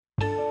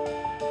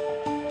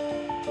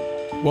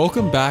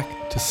Welcome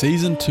back to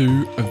Season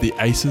 2 of the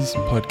ACES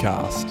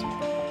podcast.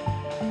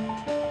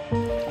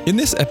 In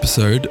this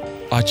episode,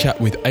 I chat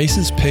with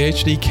ACES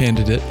PhD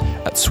candidate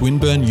at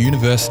Swinburne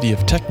University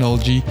of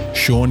Technology,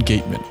 Shaun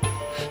Gietman.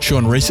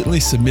 Shaun recently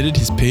submitted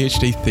his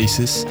PhD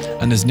thesis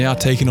and has now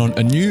taken on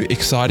a new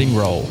exciting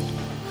role.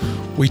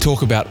 We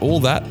talk about all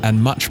that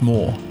and much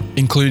more,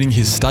 including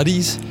his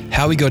studies,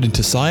 how he got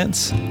into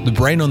science, the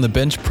Brain on the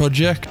Bench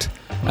project,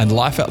 and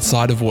life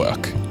outside of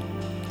work.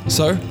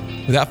 So,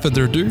 without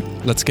further ado,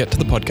 let's get to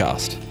the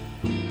podcast.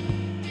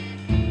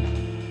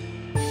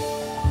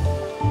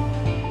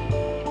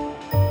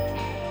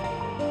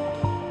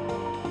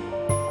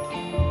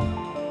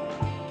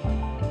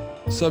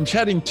 So I'm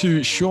chatting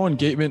to Shaun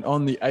Gietman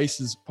on the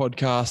ACES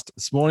podcast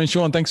this morning.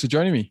 Shaun, thanks for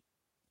joining me.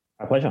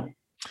 My pleasure.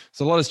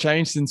 So a lot has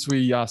changed since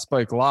we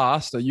spoke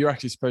last. You're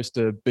actually supposed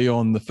to be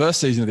on the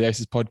first season of the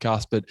ACES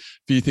podcast, but a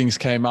few things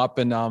came up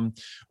and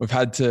we've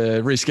had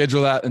to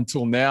reschedule that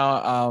until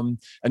now.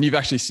 And you've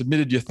actually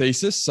submitted your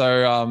thesis.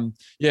 So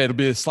it'll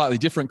be a slightly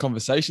different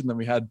conversation than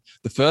we had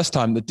the first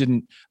time that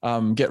didn't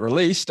get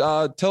released.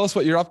 Tell us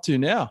what you're up to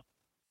now.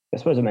 I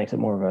suppose it makes it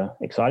more of an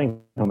exciting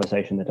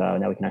conversation that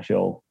now we can actually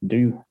all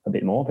do a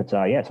bit more. But so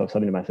I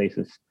submitted my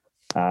thesis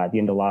at the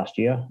end of last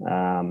year,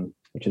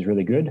 which is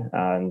really good.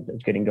 And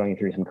it's going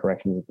through some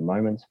corrections at the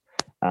moment.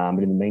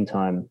 But in the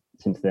meantime,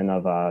 since then,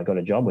 I've got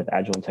a job with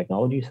Agilent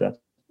Technology. So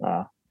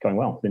that's going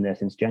well. Been there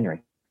since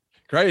January.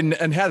 Great.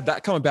 And how did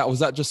that come about? Was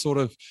that just sort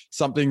of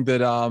something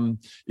that,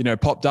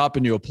 popped up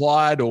and you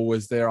applied, or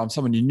was there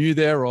someone you knew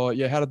there, or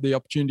how did the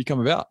opportunity come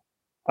about?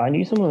 I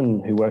knew someone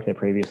who worked there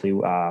previously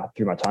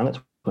through my time at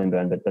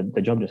Swinburne, but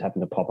the job just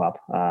happened to pop up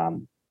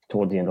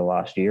towards the end of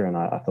last year. And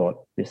I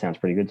thought this sounds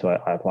pretty good. So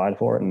I applied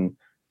for it and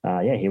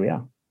here we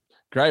are.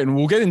 Great. And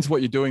we'll get into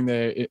what you're doing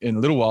there in a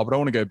little while, but I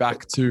want to go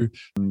back to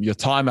your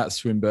time at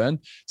Swinburne.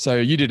 So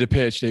you did a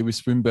PhD with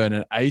Swinburne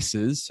and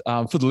ACES.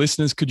 For the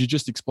listeners, could you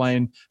just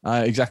explain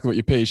exactly what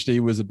your PhD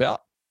was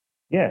about?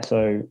 Yeah.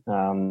 So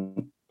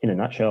in a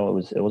nutshell, it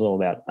was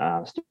all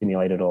about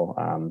stimulated or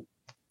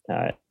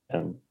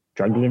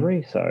drug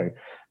delivery. So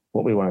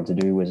what we wanted to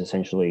do was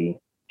essentially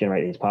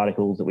generate these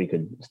particles that we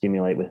could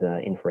stimulate with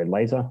an infrared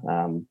laser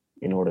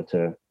in order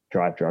to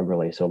drive drug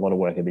release. So a lot of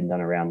work had been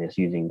done around this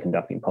using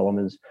conducting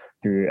polymers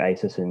through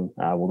ACES and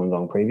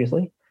Wollongong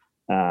previously.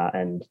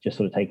 And just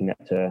sort of taking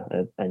that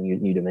to a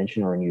new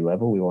dimension or a new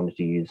level, we wanted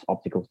to use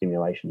optical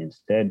stimulation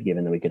instead,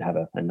 given that we could have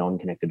a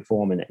non-connected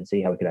form and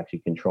see how we could actually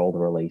control the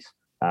release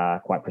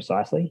quite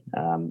precisely.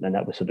 And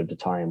that was sort of to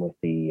tie in with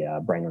the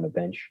Brain on a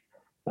Bench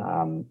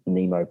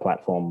NEMO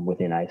platform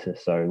within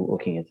ACES. So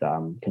looking at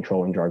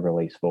controlling drug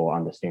release for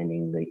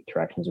understanding the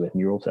interactions with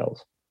neural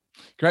cells.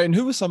 Great. And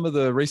who were some of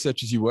the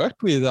researchers you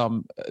worked with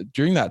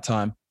during that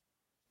time?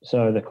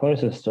 So the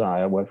closest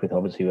I worked with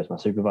obviously was my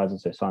supervisor,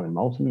 so Simon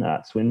Moulton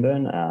at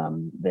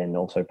Swinburne. Then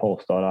also Paul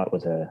Stoddart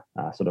was a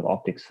sort of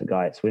optics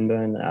guy at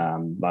Swinburne.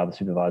 My other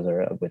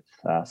supervisor with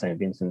St.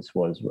 Vincent's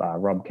was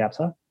Rob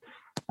Capser.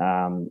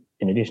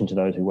 In addition to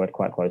those who worked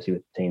quite closely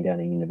with the team down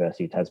in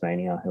University of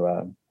Tasmania who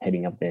are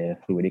heading up their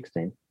fluidics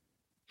team.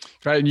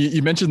 Great. And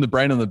you mentioned the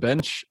Brain on the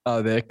Bench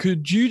there.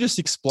 Could you just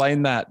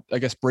explain that, I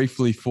guess,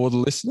 briefly for the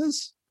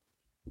listeners?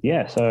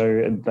 Yeah,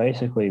 so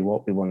basically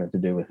what we wanted to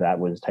do with that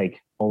was take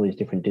all these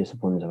different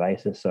disciplines of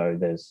ACES. So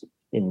there's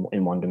in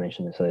one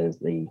dimension, so there's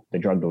the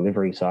drug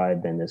delivery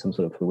side, then there's some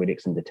sort of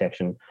fluidics and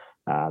detection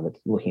that's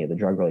looking at the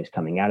drug release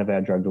coming out of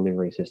our drug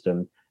delivery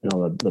system. And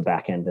on the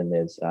back end, then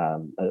there's a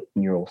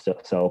neural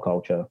cell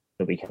culture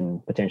that we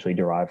can potentially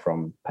derive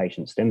from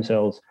patient stem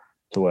cells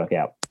to work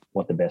out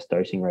what the best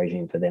dosing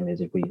regime for them is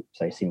if we,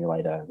 say,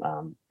 simulate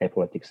a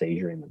epileptic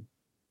seizure in them.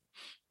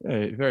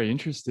 Very, very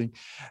interesting.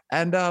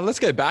 And let's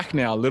go back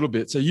now a little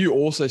bit. So you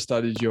also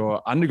studied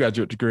your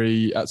undergraduate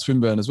degree at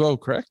Swinburne as well,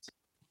 correct?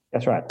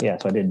 That's right. Yeah.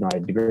 So I did my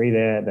degree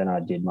there. Then I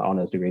did my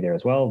honours degree there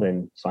as well.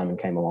 Then Simon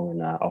came along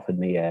and offered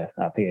me a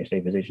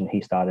PhD position.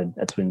 He started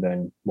at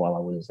Swinburne while I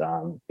was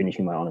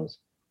finishing my honours.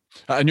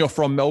 And you're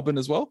from Melbourne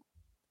as well?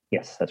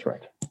 Yes, that's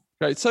right.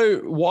 Great. So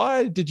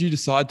why did you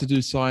decide to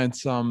do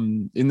science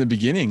in the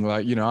beginning?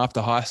 Like,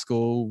 after high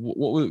school,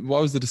 why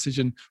was the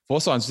decision for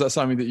science? Was that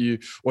something that you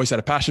always had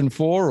a passion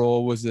for,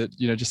 or was it,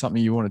 just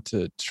something you wanted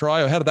to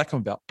try, or how did that come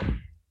about?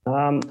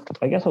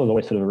 I guess I was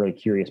always sort of a really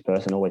curious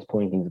person, always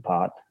pulling things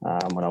apart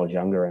when I was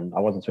younger, and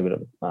I wasn't so good at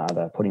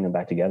the putting them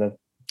back together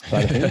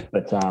side of things.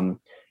 But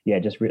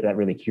just that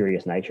really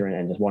curious nature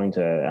and just wanting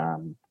to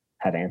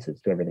have answers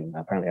to everything.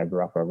 Apparently, I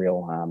grew up a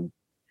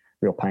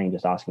real pain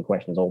just asking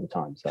questions all the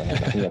time. So I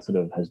think that sort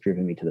of has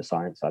driven me to the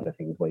science side of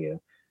things, where you're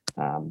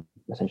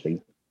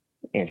essentially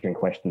answering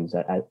questions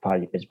as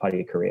part of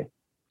your career.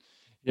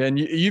 Yeah, and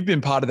you've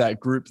been part of that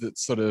group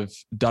that's sort of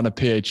done a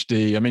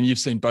PhD. I mean, you've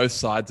seen both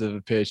sides of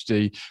a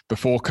PhD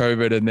before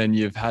COVID, and then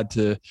you've had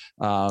to,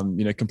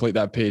 complete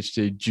that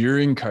PhD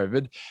during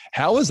COVID.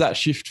 How was that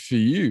shift for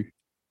you?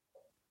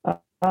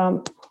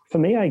 For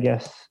me, I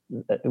guess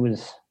it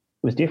was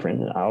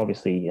different.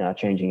 Obviously,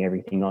 changing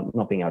everything,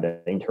 not being able to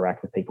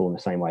interact with people in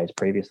the same way as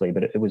previously.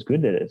 But it was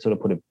good that it sort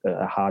of put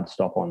a hard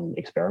stop on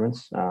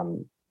experiments.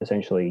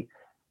 Essentially,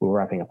 we were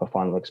wrapping up a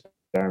final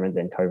experiment,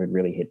 then COVID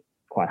really hit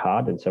quite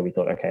hard. And so we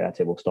thought, okay, that's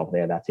it. We'll stop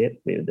there. That's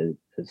it.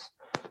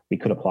 We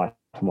could apply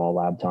for more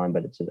lab time,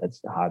 but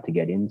it's hard to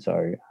get in.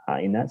 So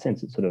in that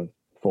sense, it sort of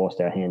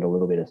forced our hand a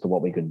little bit as to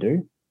what we could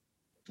do.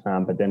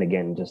 But then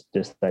again, just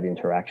that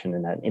interaction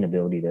and that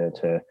inability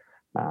to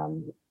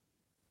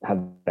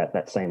have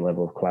that same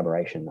level of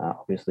collaboration.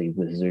 Obviously,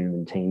 with Zoom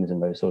and Teams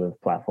and those sort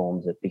of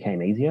platforms, it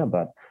became easier.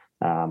 But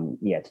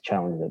it's a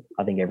challenge that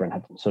I think everyone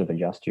had to sort of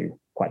adjust to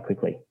quite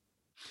quickly.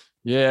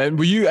 Yeah, and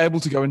were you able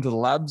to go into the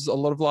labs a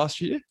lot of last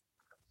year?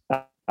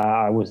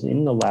 I was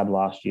in the lab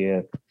last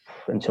year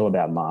until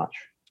about March,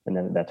 and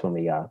then that's when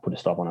we put a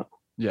stop on it.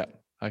 Yeah.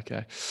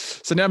 Okay.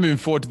 So now moving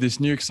forward to this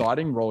new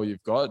exciting role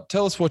you've got,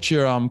 tell us what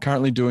you're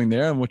currently doing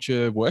there and what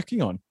you're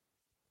working on.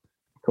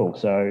 Cool.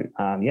 So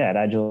at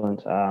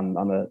Agilent,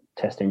 I'm a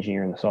test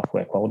engineer in the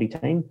software quality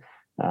team.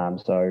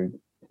 So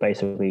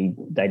basically,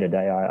 day to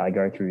day, I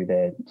go through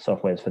their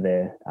softwares for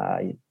their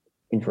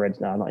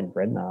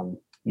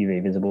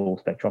UV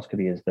visible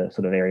spectroscopy is the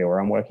sort of area where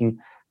I'm working,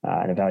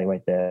 and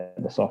evaluate the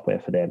software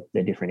for their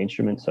different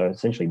instruments. So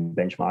essentially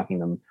benchmarking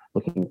them,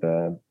 looking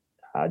for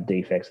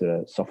defects that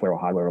are software or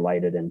hardware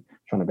related, and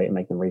trying to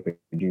make them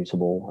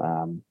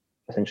reproducible,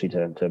 essentially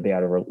to be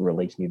able to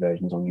release new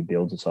versions on new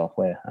builds of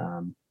software.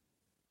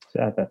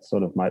 So that's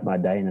sort of my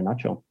day in a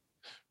nutshell.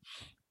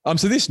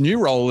 So this new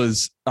role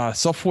is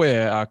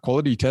software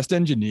quality test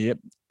engineer.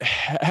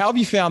 How have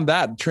you found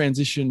that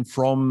transition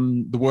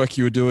from the work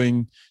you were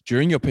doing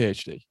during your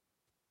PhD?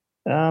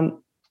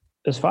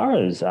 As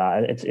far as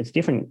it's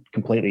different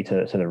completely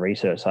to the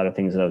research side of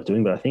things that I was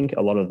doing, but I think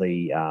a lot of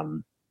the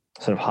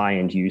sort of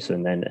high-end use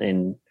and then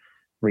in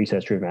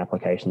research-driven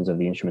applications of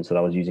the instruments that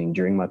I was using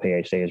during my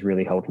PhD has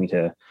really helped me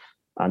to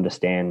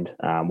understand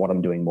what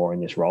I'm doing more in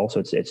this role. So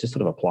it's just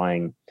sort of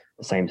applying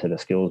the same set of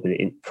skills, but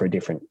for a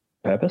different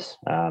purpose.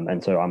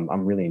 And so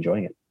I'm really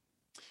enjoying it.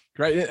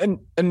 Great.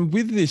 And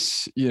with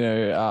this,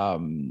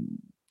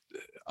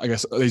 I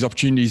guess these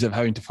opportunities of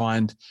having to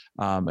find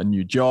a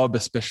new job,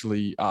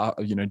 especially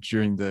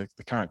during the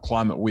current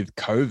climate with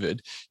COVID,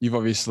 you've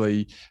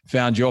obviously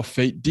found your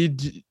feet.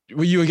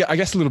 Were you, I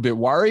guess, a little bit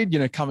worried,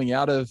 coming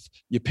out of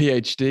your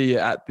PhD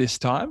at this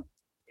time?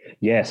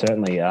 Yeah,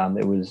 certainly.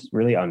 It was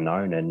really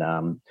unknown,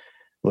 and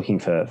looking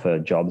for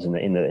jobs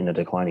in the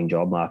declining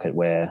job market,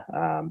 where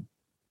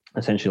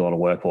essentially a lot of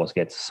workforce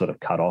gets sort of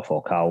cut off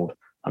or culled,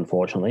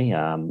 unfortunately,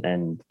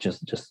 and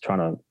just trying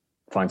to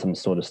find some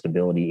sort of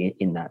stability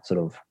in that sort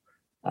of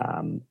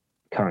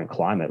current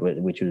climate,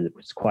 which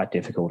was quite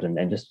difficult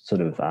and just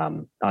sort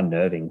of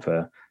unnerving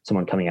for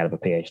someone coming out of a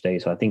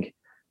PhD. So I think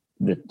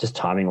that just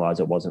timing wise,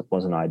 it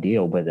wasn't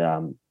ideal, but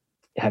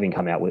having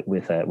come out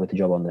with a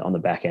job on the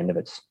back end of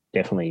it's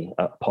definitely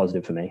a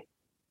positive for me.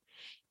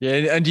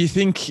 Yeah, and do you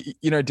think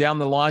down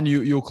the line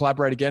you'll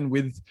collaborate again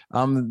with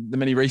the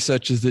many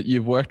researchers that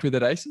you've worked with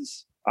at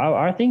ACES?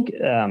 I think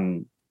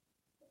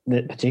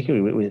that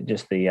particularly with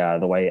just the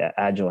way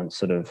Agilent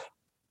sort of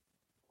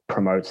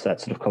promotes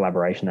that sort of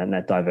collaboration and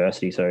that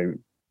diversity. So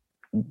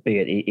be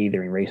it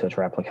either in research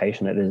or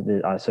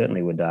application, I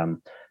certainly would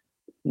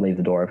leave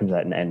the door open to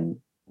that and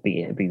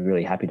be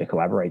really happy to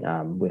collaborate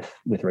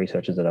with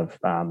researchers that I've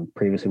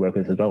previously worked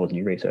with, as well as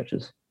new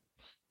researchers.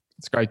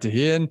 It's great to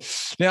hear. And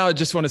now I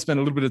just want to spend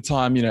a little bit of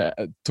time,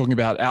 talking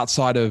about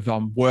outside of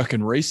work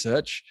and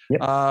research.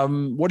 Yep.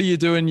 What do you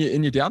do in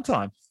your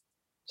downtime?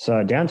 So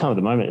downtime at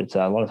the moment, it's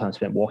a lot of time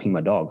spent walking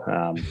my dog.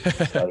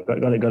 So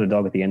got a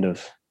dog at the end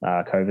of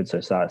COVID. So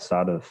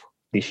start of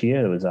this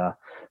year, it was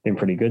been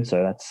pretty good.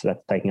 So that's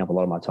taking up a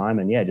lot of my time.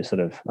 And yeah, just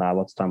sort of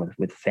lots of time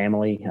with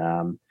family.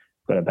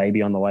 Got a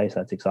baby on the way, so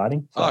that's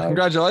exciting. So,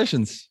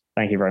 congratulations!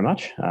 Thank you very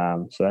much.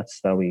 So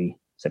that'll be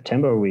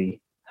September. We're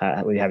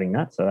having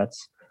that. So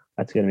that's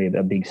going to be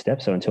a big step.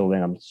 So until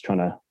then, I'm just trying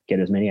to get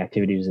as many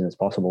activities in as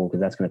possible,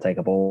 because that's going to take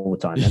up all the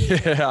time.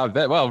 Yeah, I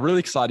bet. Well, really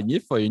exciting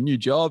year for you. New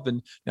job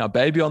and now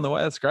baby on the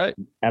way. That's great.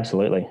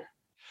 Absolutely.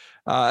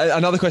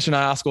 Another question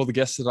I ask all the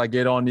guests that I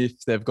get on, if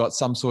they've got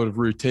some sort of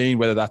routine,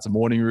 whether that's a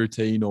morning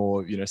routine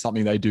or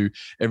something they do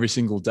every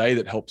single day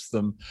that helps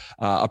them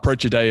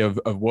approach a day of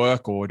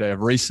work or a day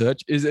of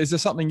research. Is there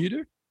something you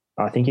do?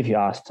 I think if you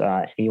asked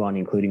anyone,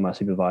 including my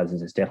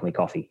supervisors, it's definitely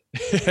coffee.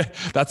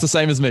 That's the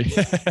same as me.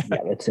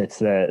 Yeah, it's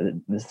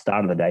the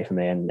start of the day for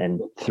me,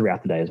 and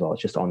throughout the day as well.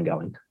 It's just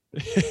ongoing.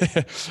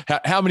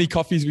 How many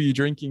coffees were you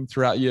drinking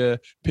throughout your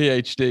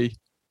PhD?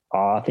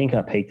 I think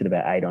I peaked at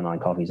about 8 or 9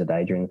 coffees a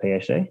day during the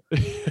PhD.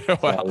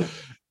 Wow.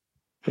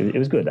 So it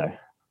was good though.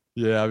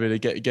 Yeah, I mean,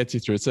 it gets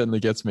you through. It certainly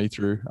gets me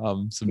through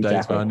some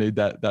days when I need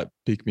that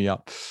pick me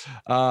up.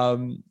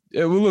 Well,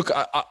 look,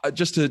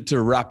 just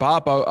to wrap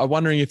up, I'm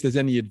wondering if there's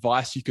any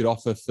advice you could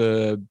offer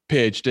for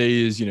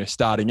PhDs,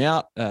 starting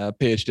out,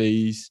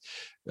 PhDs,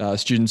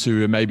 students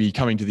who are maybe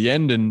coming to the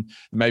end and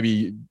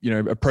maybe,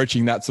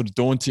 approaching that sort of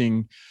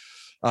daunting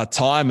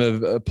time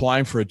of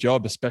applying for a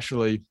job,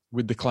 especially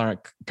with the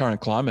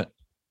current climate.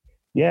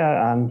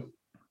 Yeah,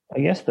 I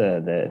guess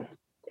the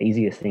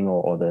easiest thing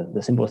or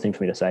the simplest thing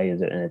for me to say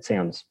is, and it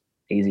sounds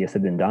easier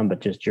said than done, but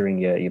just during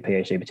your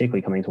PhD,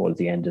 particularly coming towards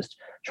the end, just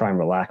try and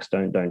relax.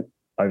 Don't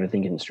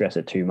overthink it and stress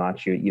it too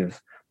much,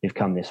 you've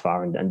come this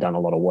far and done a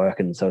lot of work.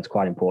 And so it's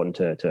quite important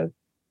to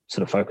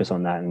sort of focus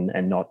on that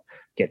and not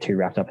get too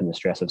wrapped up in the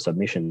stress of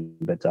submission.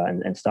 But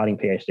and starting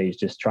PhDs,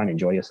 just try and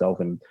enjoy yourself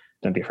and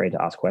don't be afraid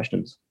to ask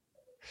questions.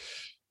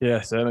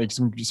 Yeah, certainly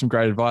some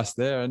great advice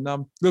there. And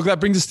look,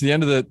 that brings us to the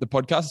end of the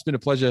podcast. It's been a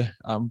pleasure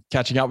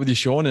catching up with you,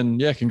 Shaun. And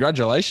yeah,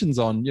 congratulations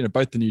on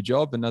both the new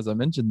job and, as I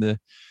mentioned, the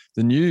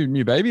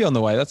new baby on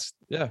the way. That's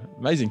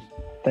amazing.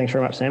 Thanks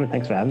very much, Sam, and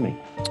thanks for having me.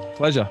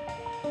 Pleasure.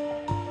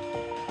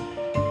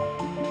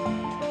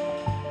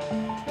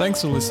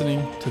 Thanks for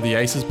listening to the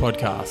ACES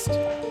podcast.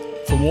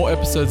 For more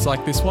episodes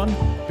like this one,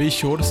 be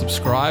sure to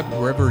subscribe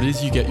wherever it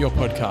is you get your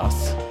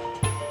podcasts.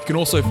 You can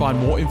also find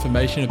more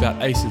information about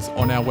ACES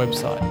on our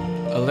website,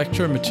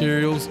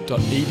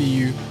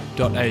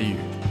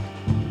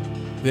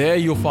 electromaterials.edu.au. There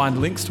you'll find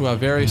links to our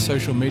various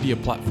social media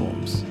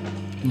platforms.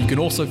 And you can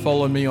also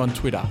follow me on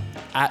Twitter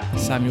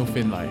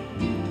 @SamuelFinlay.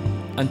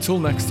 Until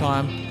next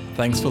time,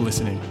 thanks for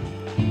listening.